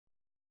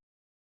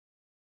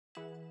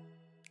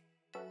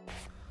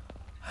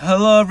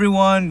Hello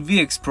everyone,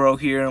 VX Pro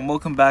here and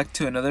welcome back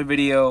to another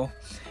video.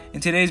 In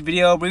today's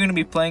video we're going to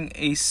be playing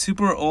a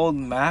super old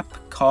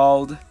map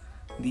called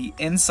the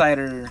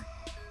Insider.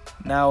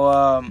 Now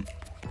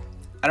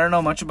I don't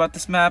know much about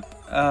this map,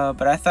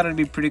 but I thought it'd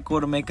be pretty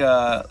cool to make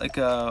a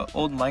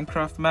old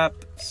Minecraft map.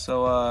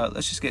 So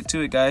let's just get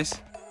to it,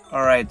 guys.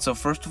 Alright, so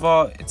first of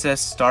all it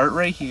says start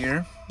right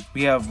here.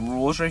 We have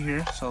rules right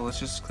here, so let's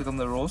just click on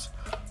the rules.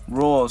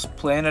 Rules: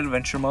 play in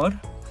adventure mode,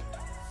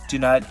 do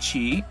not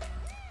cheat,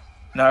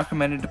 not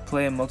recommended to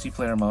play in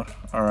multiplayer mode.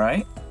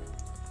 Alright.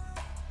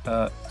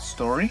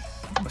 Story?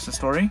 What's the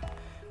story?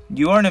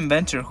 You are an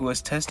inventor who is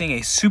testing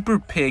a super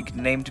pig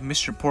named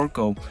Mr.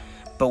 Porco,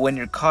 but when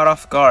you're caught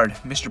off guard,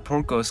 Mr.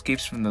 Porco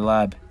escapes from the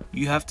lab.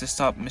 You have to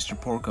stop Mr.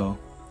 Porco.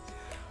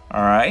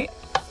 Alright.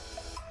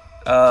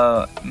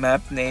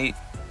 Map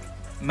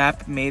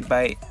made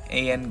by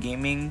AN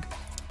Gaming.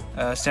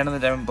 Stand on the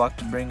diamond block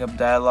to bring up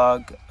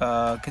dialogue.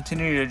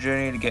 Continue your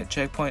journey to get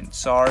checkpoint.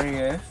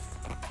 Sorry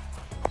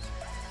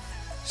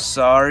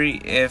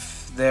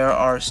if there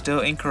are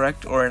still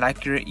incorrect or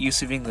inaccurate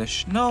use of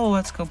English. No,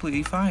 that's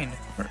completely fine.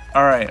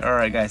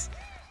 Alright guys.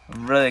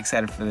 I'm really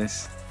excited for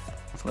this.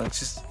 So let's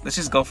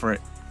just go for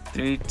it.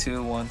 3,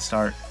 2, 1,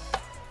 start.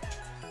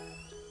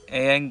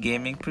 AN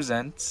Gaming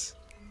presents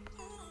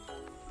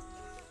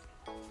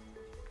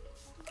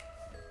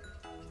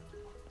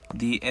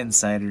The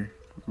Insider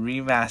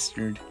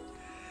Remastered.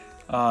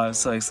 Oh, I'm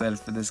so excited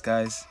for this,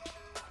 guys.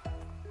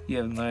 You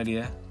have no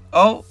idea.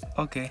 Oh,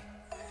 okay.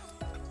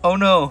 Oh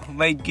no,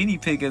 my guinea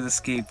pig has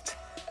escaped.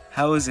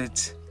 How is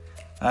it?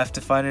 I have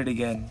to find it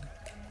again.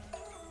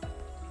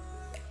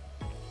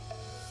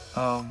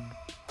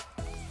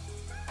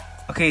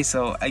 Okay,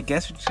 so I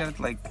guess we're just gonna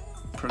like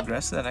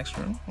progress to the next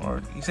room,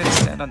 or you said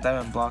stand on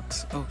diamond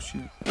blocks. Oh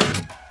shoot!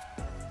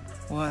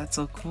 Wow, that's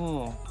so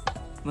cool.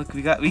 Look,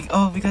 we got the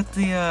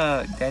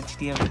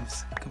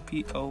anti-DMs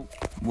compete. Oh,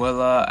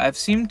 well, I've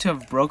seemed to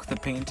have broke the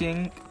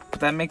painting, but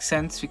that makes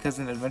sense because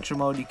in adventure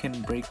mode you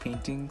can break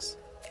paintings.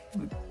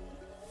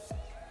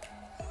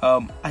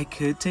 I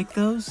could take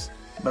those,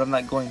 but I'm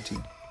not going to.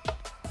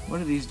 What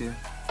do these do?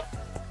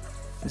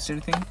 Is there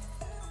anything?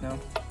 No?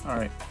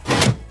 Alright.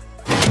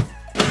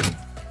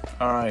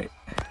 Alright,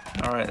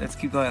 let's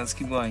keep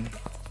going.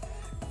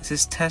 It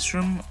says test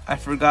room. I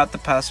forgot the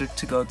password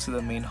to go to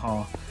the main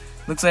hall.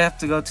 Looks like I have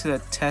to go to the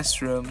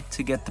test room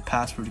to get the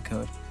password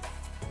code.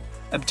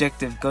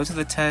 Objective: go to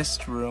the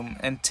test room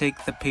and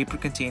take the paper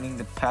containing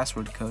the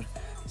password code.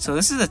 So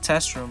this is a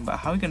test room, but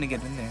how are we gonna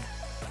get in there?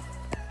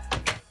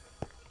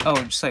 Oh,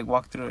 just like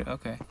walk through it.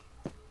 Okay.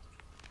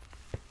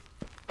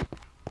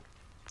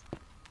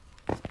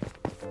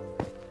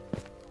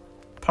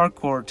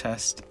 Parkour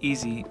test.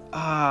 Easy.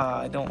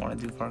 I don't want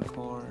to do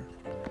parkour.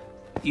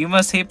 You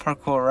must hate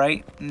parkour,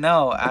 right?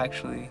 No,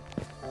 actually.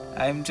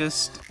 I'm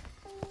just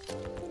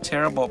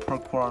terrible at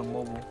parkour on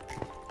mobile.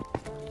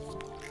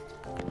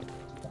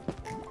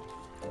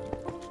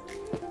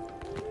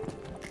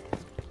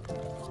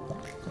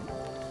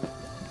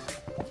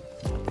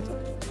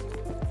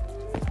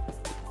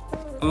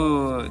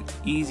 Ooh,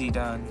 easy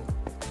done.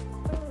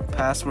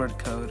 Password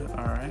code,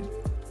 alright.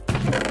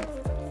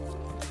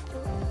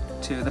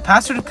 2. The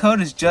password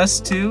code is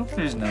just 2?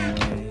 There's no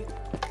way.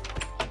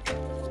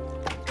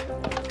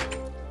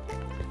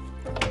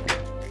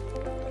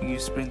 You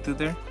sprint through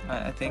there,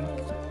 I think.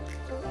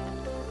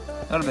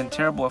 That would have been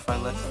terrible if I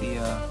left the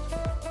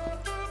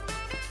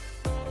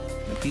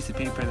piece of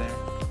paper there.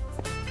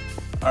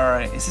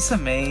 Alright, is this a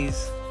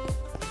maze?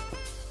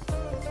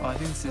 Oh, I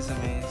think this is a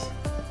maze.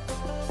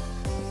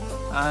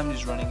 I'm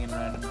just running in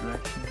random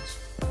directions.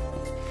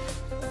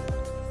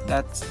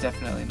 That's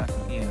definitely not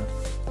gonna, yeah.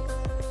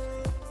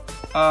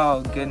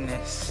 Oh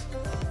goodness.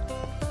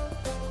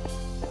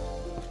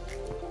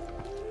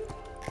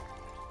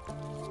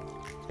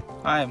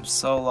 I am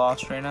so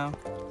lost right now.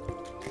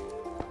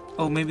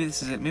 Oh, maybe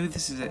this is it.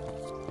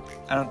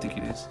 I don't think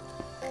it is.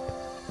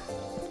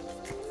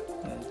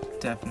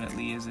 It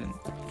definitely isn't.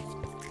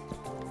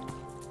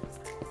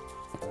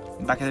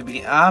 I'm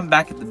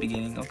back at the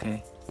beginning.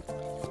 Okay.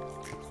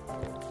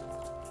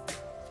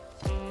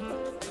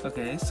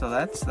 Okay, so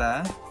that's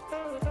that.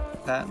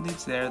 That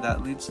leads there,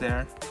 that leads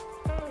there.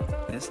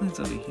 This leads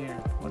over here.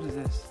 What is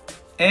this?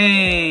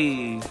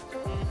 Hey!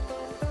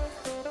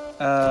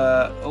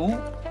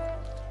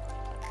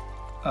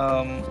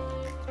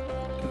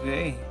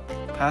 Okay.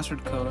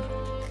 Password code.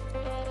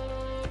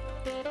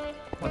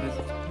 What is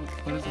it?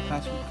 What is the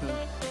password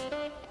code?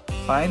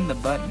 Find the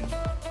button.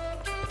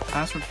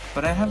 Password,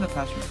 but I have the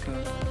password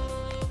code.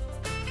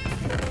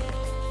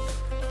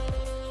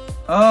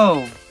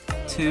 Oh!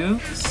 2,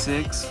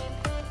 6.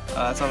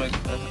 That's all we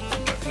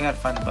gotta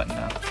find the button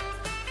now.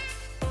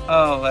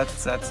 Oh,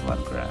 that's a lot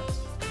of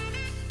grass.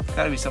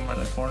 Gotta be somewhere in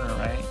the corner,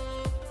 right?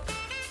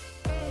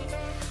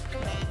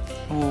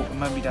 Oh, it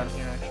might be down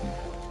here actually.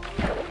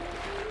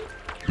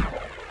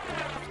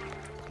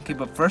 Okay,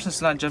 but first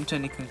let's not jump to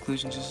any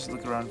conclusions, just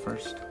look around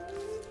first.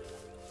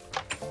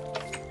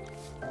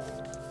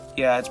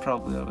 Yeah, it's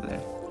probably over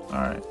there.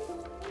 Alright.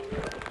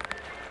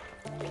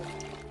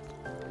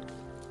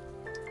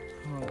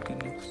 Oh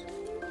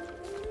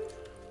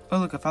Oh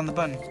look, I found the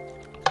button.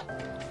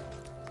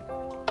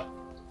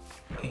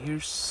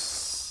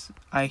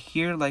 I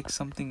hear like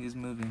something is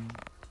moving.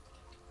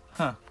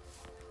 Huh.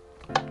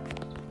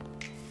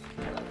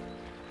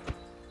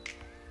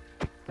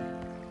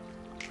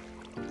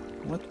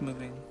 What's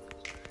moving?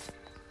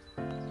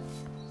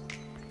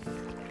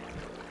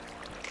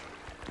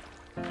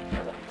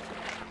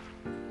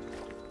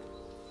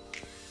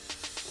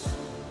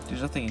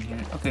 There's nothing in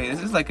here. Okay,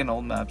 this is like an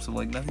old map, so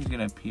like nothing's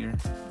gonna appear.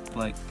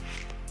 Like,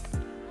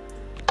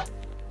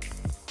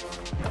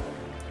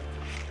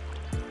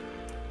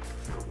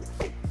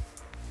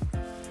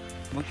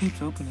 what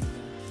keeps opening then?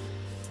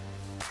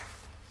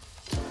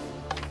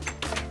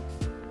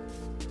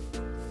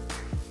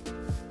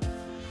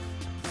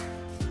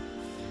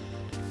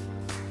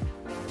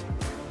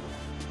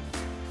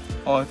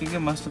 Oh, I think it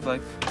must have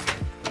like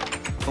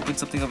opened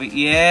something over.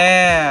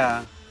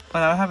 Yeah! Oh,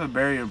 now I have a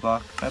barrier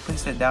block. If I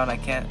place that down, I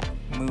can't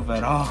move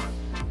at all.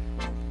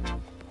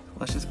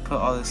 Let's just put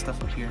all this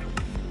stuff up here.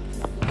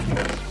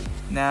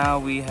 Now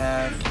we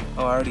have...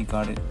 Oh, I already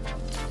got it.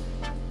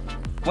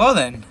 Well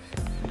then.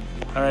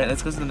 Alright,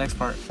 let's go to the next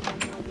part.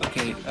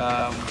 Okay,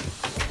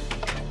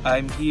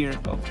 I'm here.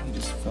 Oh, he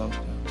just fell.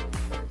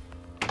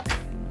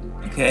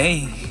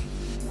 Okay.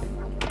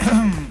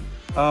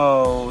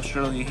 Oh,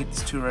 surely you hit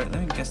this two, right?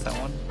 Let me guess that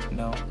one.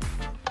 No.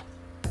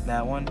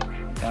 That one.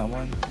 That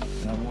one.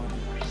 That one.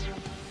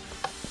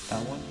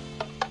 That one.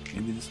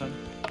 Maybe this one.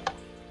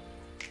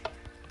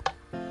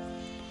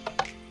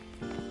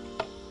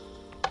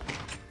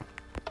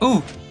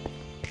 Ooh!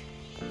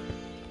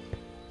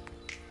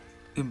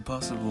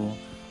 Impossible.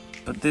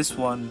 But this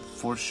one,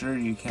 for sure,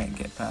 you can't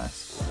get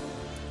past.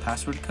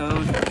 Password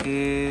code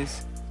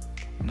is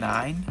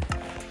 9.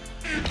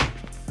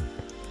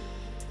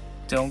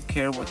 Don't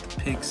care what the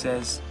pig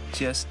says,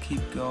 just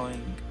keep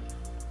going.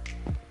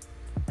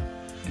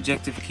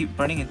 Objective, keep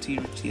running until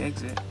you reach the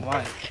exit.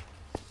 Why?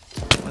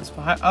 What's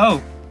behind?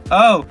 Oh!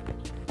 Oh!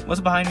 What's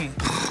behind me?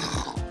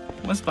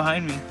 What's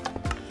behind me?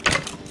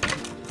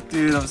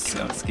 Dude, I'm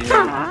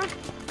scared.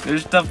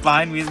 There's stuff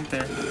behind me, isn't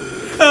there?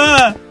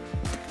 Ah!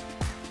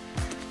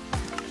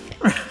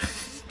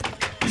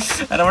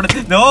 I don't want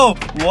to. No!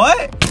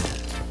 What?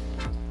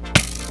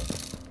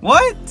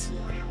 What?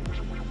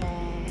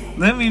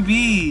 Let me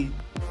be.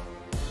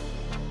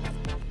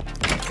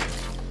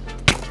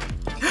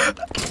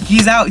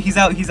 He's out, he's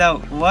out, he's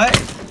out. What?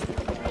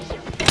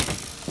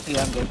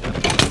 Yeah, I'm dead.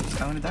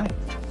 I'm gonna die.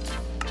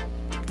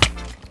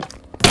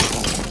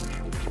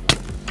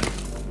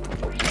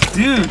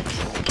 Dude!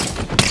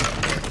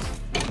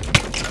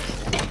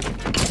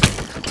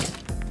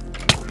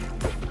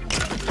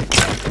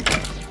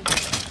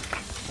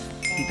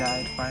 He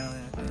died, finally.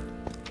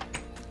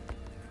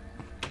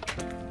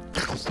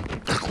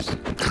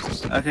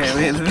 Okay,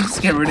 wait, let me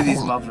just get rid of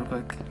these mobs real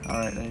quick.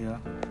 Alright, there you go.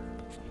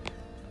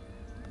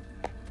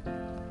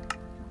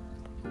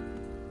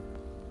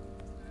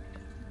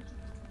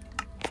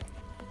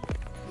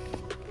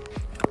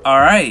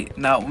 Alright,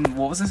 now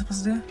what was I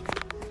supposed to do?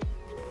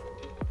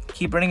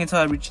 Keep running until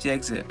I reach the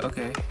exit.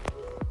 Okay.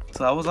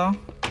 So that was all?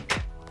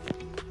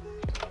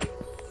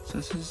 So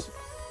this is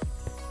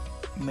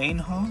main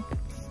hall?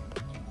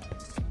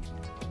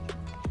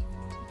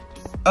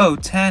 Oh,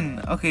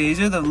 10. Okay, these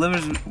are the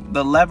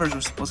levers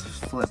we're supposed to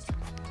flip.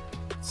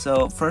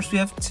 So first we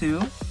have 2.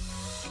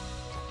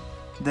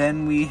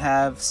 Then we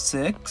have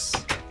 6.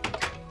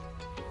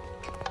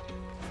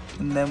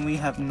 And then we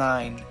have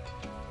 9.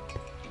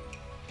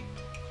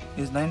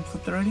 Is 9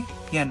 flipped already?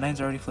 Yeah,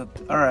 9's already flipped.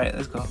 Alright,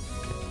 let's go.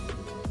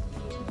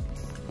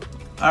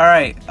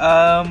 Alright,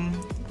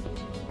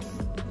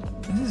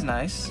 this is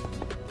nice.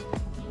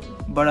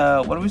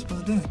 But, what are we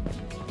supposed to do?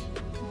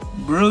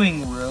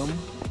 Brewing room.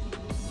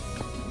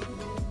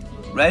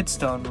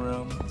 Redstone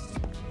room.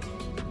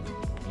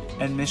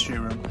 And mystery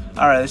room.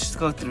 Alright, let's just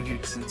go through here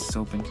because it's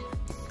open.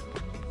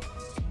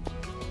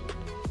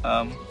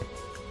 Am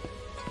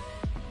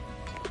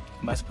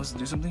I supposed to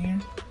do something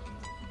here?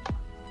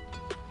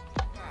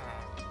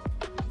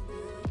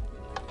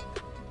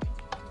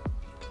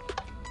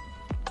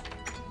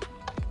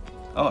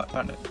 Oh, I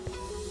found it.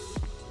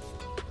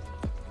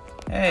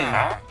 Hey.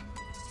 Are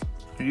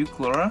you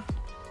Chlora?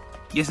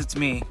 Yes, it's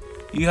me.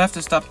 You have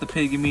to stop the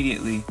pig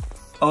immediately.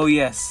 Oh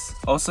yes.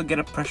 Also get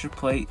a pressure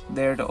plate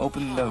there to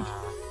open the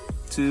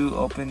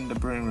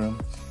brewing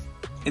room.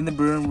 In the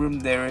brewing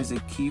room there is a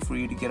key for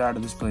you to get out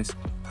of this place.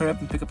 Hurry up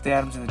and pick up the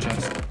items in the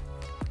chest.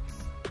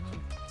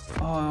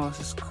 Oh, this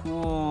is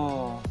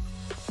cool.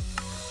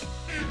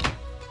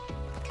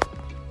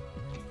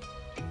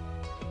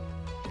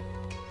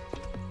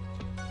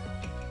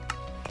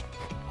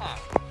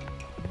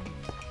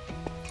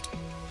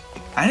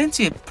 I didn't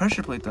see a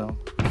pressure plate though.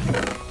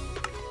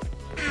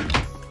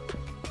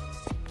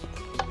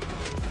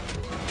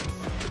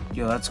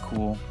 Yo, that's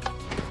cool.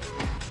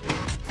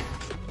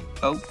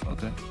 Oh,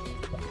 okay.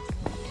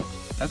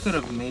 That could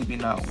have maybe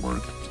not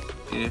worked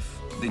if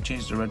they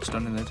changed the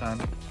redstone in the time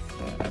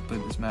that I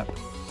played this map.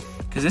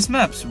 Because this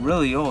map's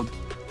really old.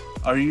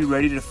 Are you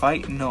ready to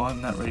fight? No, I'm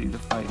not ready to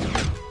fight.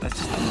 Let's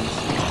just do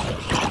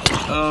this.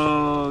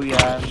 Oh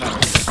yeah, I'm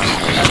not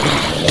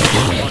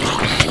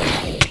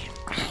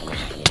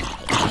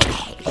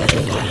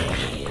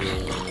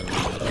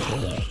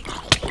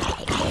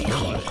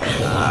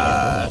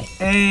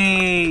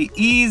hey,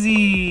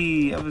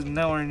 easy! I was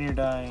nowhere near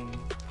dying.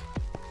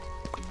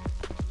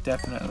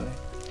 Definitely.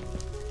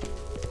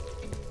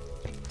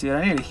 Dude,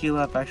 I need to heal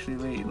up actually.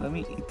 Wait, let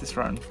me eat this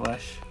rotten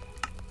flesh.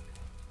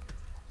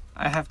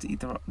 I have to eat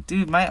the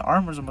dude, my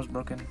armor's almost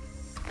broken.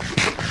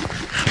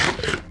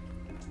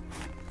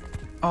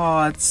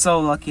 Oh, it's so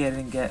lucky I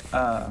didn't get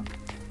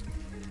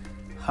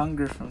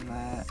hunger from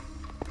that.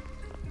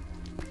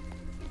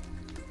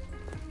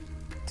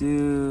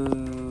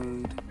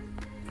 Dude.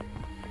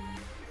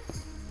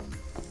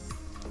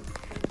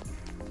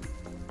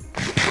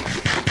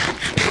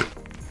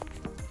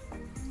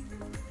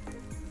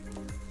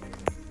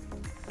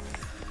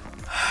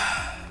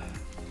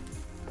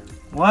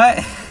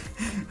 What?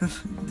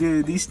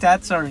 Dude, these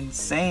stats are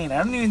insane. I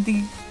don't even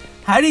think...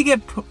 How do you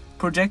get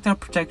projectile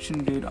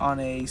protection, dude, on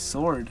a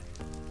sword?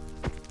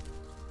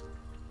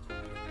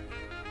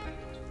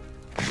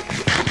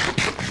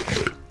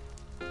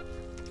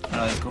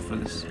 Alright, let's go for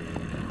this.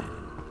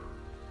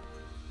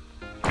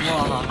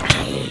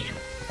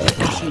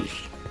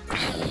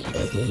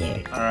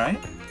 Alright.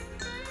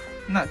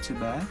 Not too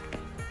bad.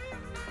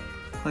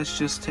 Let's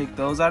just take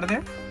those out of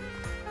there.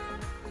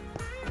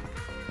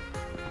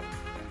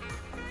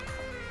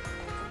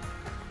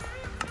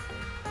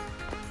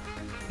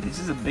 This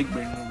is a big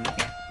brain over here.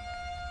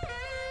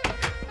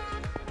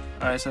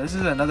 Alright, so this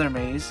is another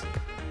maze.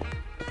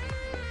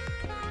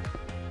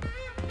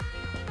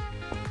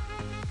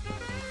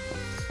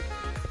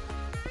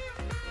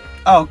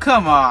 Oh,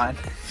 come on!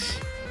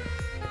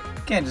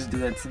 You can't just do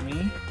that to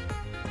me.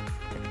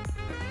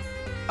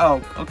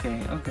 Oh,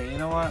 okay, okay, you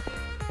know what?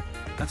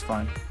 That's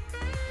fine.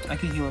 I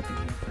can heal up in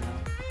here for now.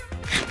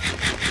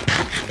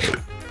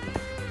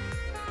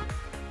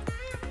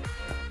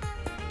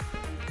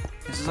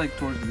 This is like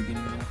towards the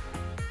beginning now.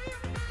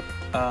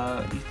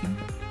 You think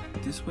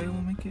this way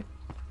will make it?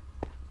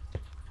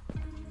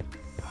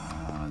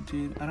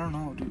 Dude, I don't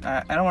know, dude.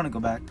 I don't want to go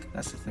back.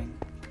 That's the thing.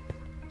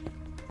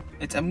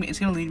 It's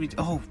gonna lead me to,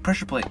 oh,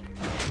 pressure plate.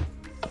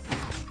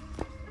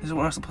 This is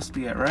where I'm supposed to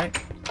be at, right?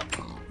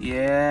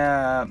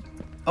 Yeah.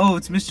 Oh,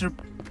 it's Mr.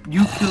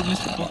 You killed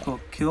Mr. Porco.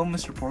 Kill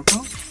Mr.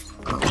 Porco?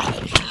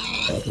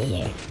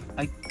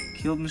 I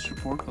killed Mr.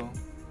 Porco.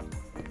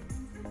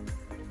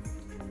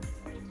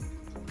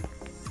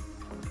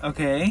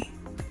 Okay.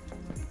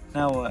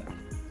 Now what?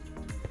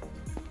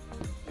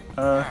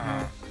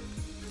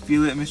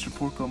 Feel it, Mr.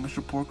 Porco.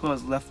 Mr. Porco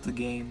has left the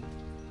game.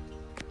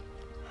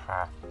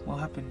 What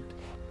happened?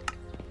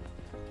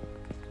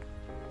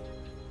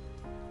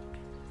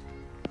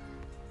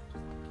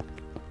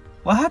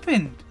 What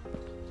happened?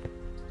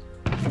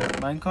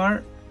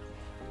 Minecart?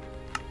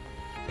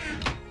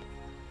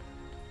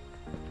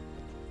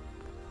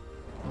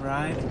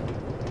 Ride?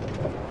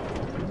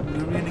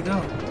 Where are we gonna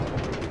go?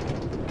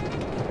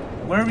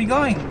 Where are we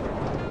going?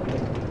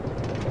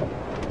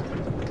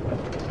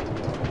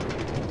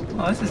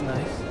 Oh, this is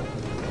nice.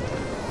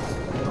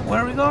 Where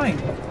are we going?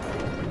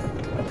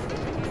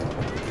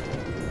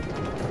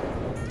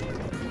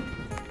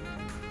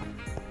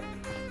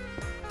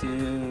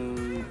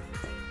 Dude.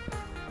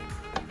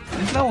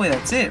 There's no way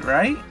that's it,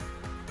 right?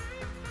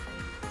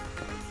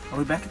 Are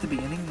we back at the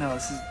beginning? No,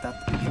 this is not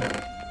the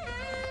beginning.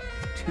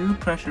 2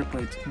 pressure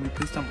plates can be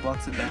placed on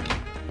blocks of diamond.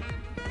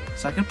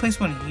 So I could place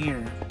one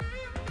here.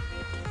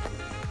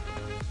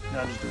 No,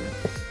 I'll just do it.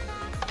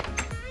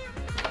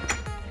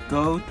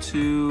 Go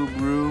to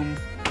room,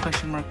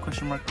 question mark,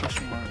 question mark,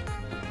 question mark.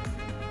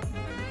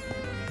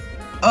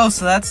 Oh,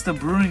 so that's the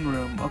brewing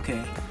room.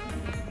 Okay.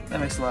 That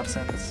makes a lot of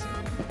sense.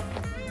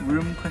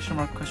 Room, question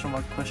mark, question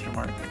mark, question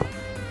mark.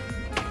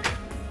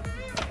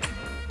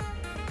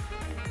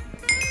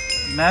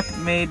 Map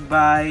made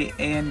by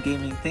AN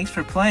Gaming. Thanks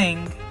for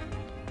playing.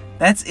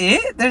 That's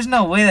it? There's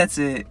no way that's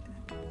it.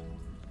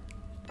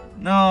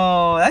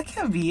 No, that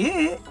can't be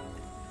it.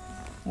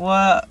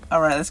 What?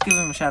 Alright, let's give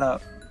him a shout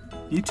out.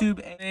 YouTube.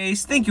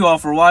 Anyways, thank you all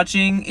for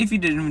watching. If you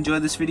did enjoy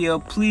this video,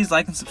 please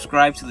like and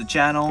subscribe to the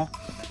channel.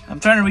 I'm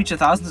trying to reach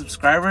 1,000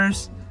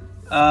 subscribers.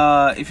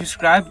 If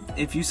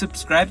you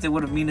subscribed, it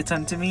would have mean a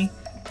ton to me.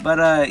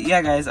 But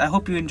yeah, guys, I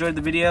hope you enjoyed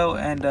the video,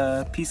 and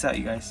peace out,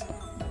 you guys.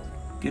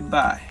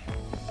 Goodbye.